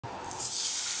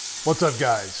What's up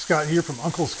guys, Scott here from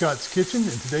Uncle Scott's Kitchen. In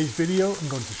today's video, I'm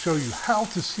going to show you how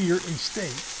to sear a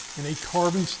steak in a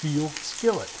carbon steel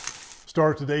skillet.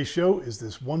 Star of today's show is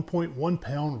this 1.1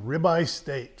 pound ribeye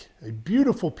steak, a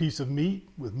beautiful piece of meat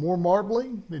with more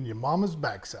marbling than your mama's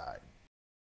backside.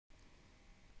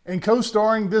 And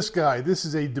co-starring this guy, this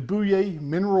is a Debouille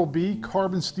Mineral B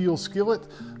carbon steel skillet.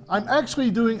 I'm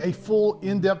actually doing a full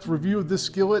in-depth review of this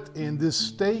skillet, and this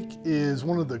steak is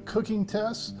one of the cooking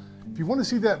tests. If you want to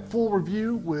see that full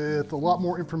review with a lot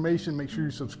more information, make sure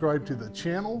you subscribe to the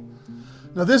channel.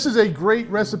 Now this is a great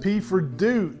recipe for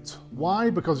dudes. Why?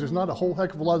 Because there's not a whole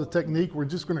heck of a lot of technique. We're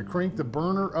just going to crank the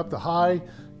burner up to high,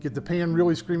 get the pan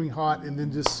really screaming hot, and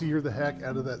then just sear the heck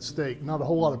out of that steak. Not a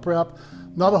whole lot of prep,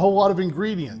 not a whole lot of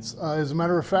ingredients. As a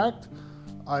matter of fact,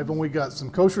 I've only got some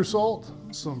kosher salt,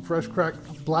 some fresh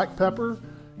cracked black pepper,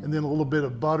 and then a little bit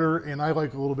of butter, and I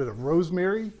like a little bit of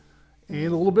rosemary,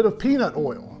 and a little bit of peanut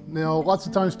oil. Now, lots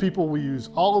of times people will use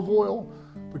olive oil.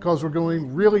 Because we're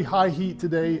going really high heat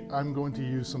today, I'm going to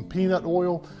use some peanut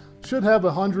oil. Should have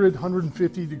 100,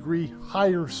 150 degree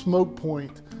higher smoke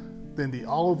point than the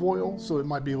olive oil, so it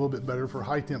might be a little bit better for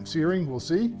high temp searing, we'll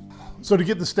see. So to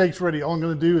get the steaks ready, all I'm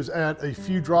gonna do is add a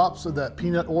few drops of that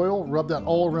peanut oil, rub that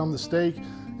all around the steak,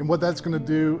 and what that's gonna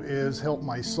do is help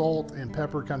my salt and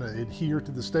pepper kind of adhere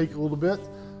to the steak a little bit.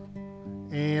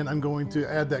 And I'm going to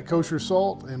add that kosher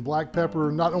salt and black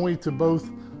pepper, not only to both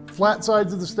flat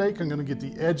sides of the steak, I'm going to get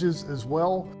the edges as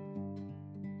well.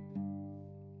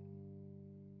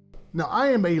 Now I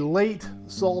am a late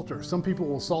salter. Some people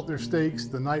will salt their steaks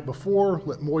the night before,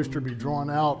 let moisture be drawn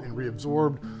out and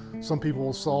reabsorbed. Some people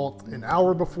will salt an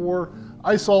hour before.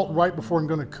 I salt right before I'm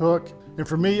going to cook. And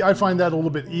for me, I find that a little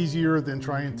bit easier than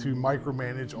trying to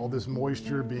micromanage all this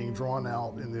moisture being drawn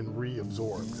out and then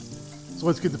reabsorbed. So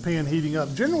let's get the pan heating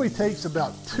up. Generally takes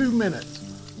about 2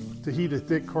 minutes to heat a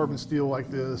thick carbon steel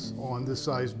like this on this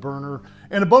size burner.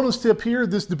 And a bonus tip here,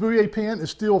 this Debouille pan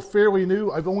is still fairly new.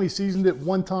 I've only seasoned it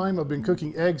one time. I've been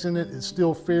cooking eggs in it. It's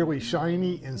still fairly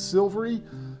shiny and silvery.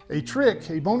 A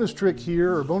bonus trick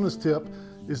here, or bonus tip,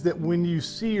 is that when you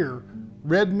sear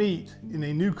red meat in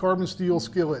a new carbon steel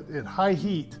skillet at high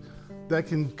heat, that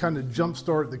can kind of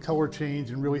jumpstart the color change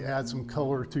and really add some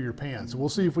color to your pan. So we'll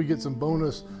see if we get some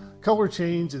bonus color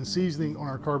change and seasoning on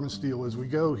our carbon steel as we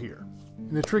go here.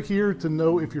 And the trick here to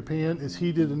know if your pan is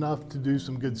heated enough to do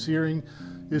some good searing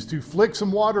is to flick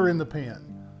some water in the pan.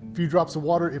 A few drops of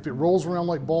water. If it rolls around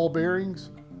like ball bearings,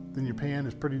 then your pan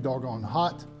is pretty doggone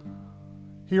hot.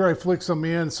 Here I flick some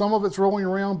in. Some of it's rolling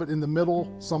around, but in the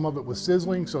middle, some of it was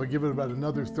sizzling, so I give it about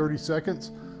another 30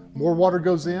 seconds. More water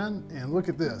goes in, and look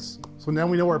at this. So now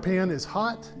we know our pan is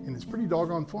hot, and it's pretty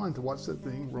doggone fun to watch that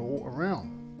thing roll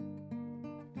around.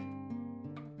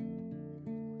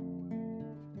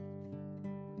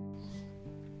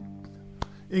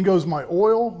 In goes my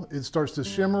oil. It starts to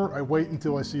shimmer. I wait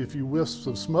until I see a few wisps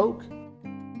of smoke.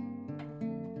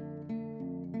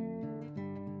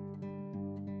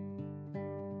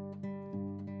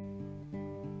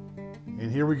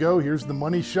 And here we go. Here's the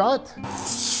money shot.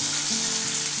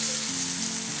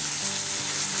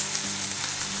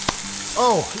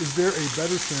 Oh, is there a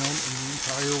better sound in the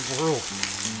entire world?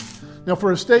 Now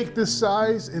for a steak this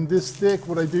size and this thick,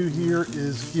 what I do here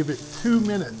is give it 2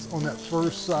 minutes on that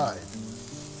first side.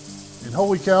 And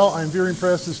holy cow, I'm very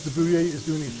impressed. This Debouille is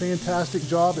doing a fantastic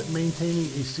job at maintaining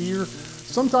a sear.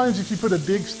 Sometimes if you put a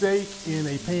big steak in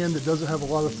a pan that doesn't have a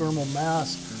lot of thermal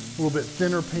mass, a little bit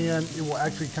thinner pan, it will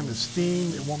actually kind of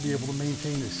steam. It won't be able to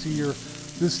maintain a sear.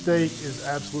 This steak is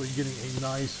absolutely getting a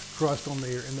nice crust on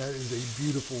there, and that is a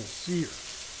beautiful sear.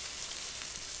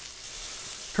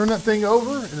 Turn that thing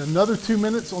over, and another 2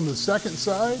 minutes on the second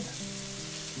side.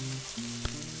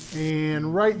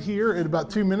 And right here at about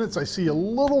 2 minutes, I see a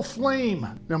little flame.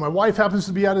 Now my wife happens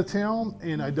to be out of town,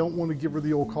 and I don't want to give her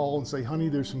the old call and say, honey,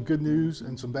 there's some good news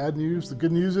and some bad news. The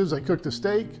good news is I cooked a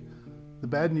steak. The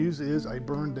bad news is I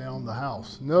burned down the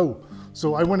house. No.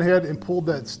 So I went ahead and pulled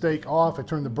that steak off. I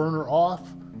turned the burner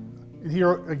off. And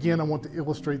here again, I want to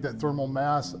illustrate that thermal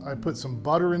mass. I put some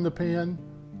butter in the pan,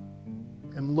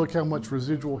 and look how much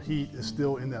residual heat is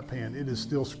still in that pan. It is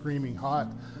still screaming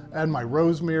hot. Add my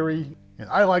rosemary. And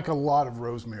I like a lot of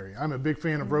rosemary. I'm a big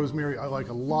fan of rosemary. I like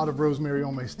a lot of rosemary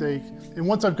on my steak. And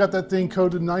once I've got that thing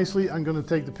coated nicely, I'm gonna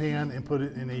take the pan and put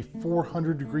it in a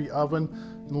 400 degree oven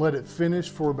and let it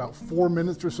finish for about 4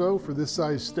 minutes or so for this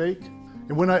size steak.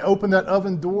 And when I opened that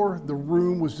oven door, the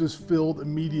room was just filled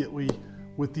immediately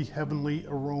with the heavenly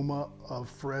aroma of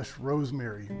fresh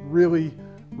rosemary. Really,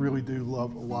 really do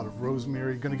love a lot of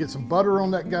rosemary. Gonna get some butter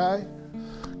on that guy.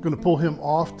 Gonna pull him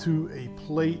off to a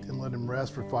plate and let him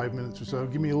rest for 5 minutes or so.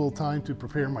 Give me a little time to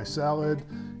prepare my salad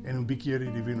and un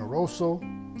bicchiere di vino rosso.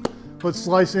 Let's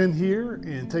slice in here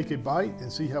and take a bite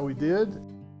and see how we did.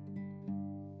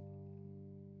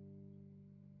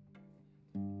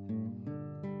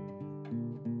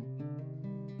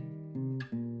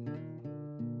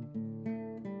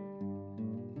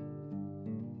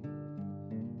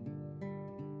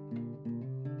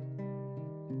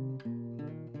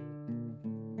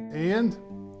 And,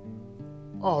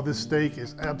 oh, this steak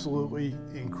is absolutely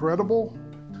incredible.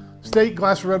 Steak,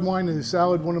 glass of red wine, and a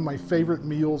salad, one of my favorite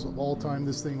meals of all time.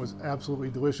 This thing was absolutely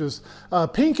delicious.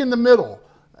 Pink in the middle.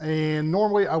 And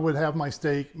normally I would have my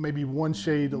steak maybe one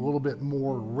shade a little bit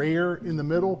more rare in the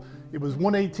middle. It was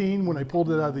 118 when I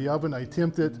pulled it out of the oven. I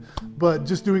tempted it, but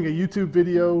just doing a YouTube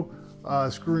video,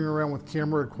 screwing around with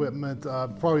camera equipment,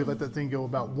 probably let that thing go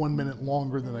about 1 minute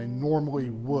longer than I normally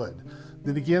would.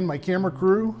 Then again, my camera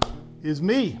crew is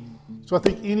me. So I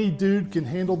think any dude can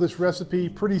handle this recipe.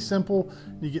 Pretty simple.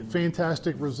 You get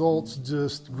fantastic results.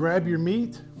 Just grab your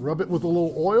meat, rub it with a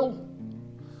little oil,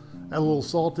 add a little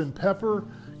salt and pepper,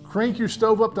 crank your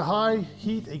stove up to high,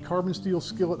 heat a carbon steel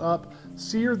skillet up,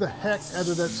 sear the heck out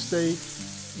of that steak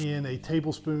in a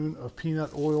tablespoon of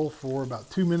peanut oil for about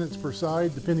 2 minutes per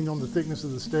side, depending on the thickness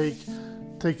of the steak.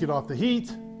 Take it off the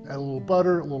heat, add a little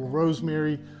butter, a little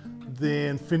rosemary,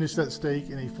 then finish that steak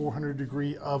in a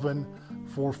 400-degree oven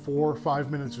for 4 or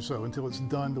 5 minutes or so until it's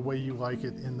done the way you like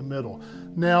it in the middle.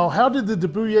 Now, how did the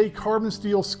Debouillé carbon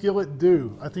steel skillet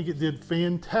do? I think it did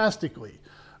fantastically.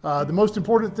 The most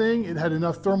important thing, it had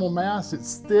enough thermal mass.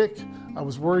 It's thick. I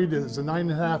was worried it's a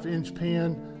 9.5-inch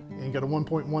pan and got a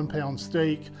 1.1 pound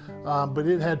steak, but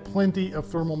it had plenty of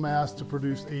thermal mass to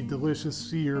produce a delicious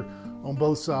sear on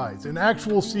both sides. An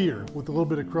actual sear with a little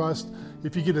bit of crust.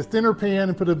 If you get a thinner pan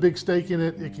and put a big steak in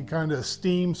it, it can kind of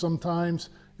steam sometimes.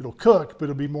 It'll cook, but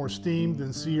it'll be more steamed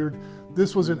than seared.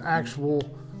 This was an actual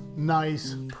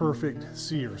nice, perfect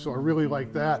sear. So I really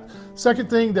like that. Second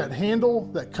thing, that handle,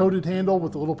 that coated handle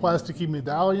with a little plasticky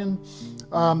medallion,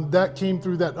 that came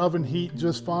through that oven heat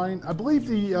just fine. I believe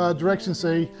the directions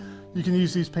say you can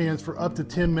use these pans for up to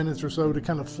 10 minutes or so to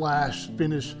kind of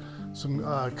finish some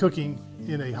cooking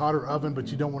in a hotter oven,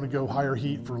 but you don't want to go higher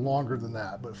heat for longer than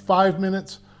that. But 5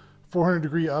 minutes,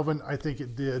 400-degree oven, I think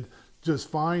it did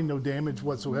just fine, no damage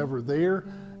whatsoever there.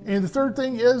 And the third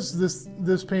thing is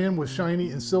this pan was shiny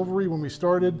and silvery when we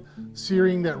started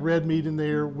searing that red meat in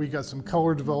there. We got some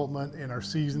color development and our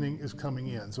seasoning is coming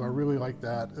in. So I really like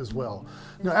that as well.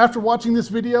 Now, after watching this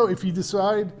video, if you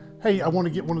decide, hey, I want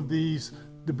to get one of these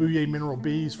Debouillé Mineral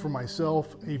Bs for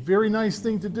myself, a very nice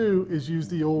thing to do is use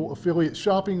the old affiliate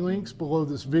shopping links below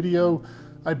this video.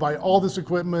 I buy all this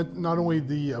equipment, not only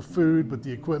the food, but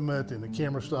the equipment and the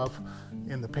camera stuff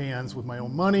and the pans with my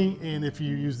own money. And if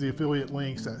you use the affiliate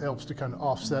links, that helps to kind of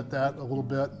offset that a little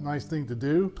bit. Nice thing to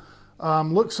do.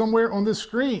 Look somewhere on this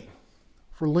screen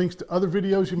for links to other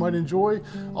videos you might enjoy.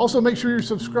 Also, make sure you're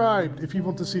subscribed if you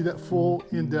want to see that full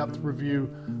in-depth review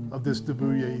of this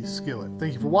Debouillé skillet.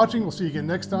 Thank you for watching. We'll see you again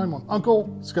next time on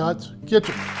Uncle Scott's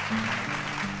Kitchen.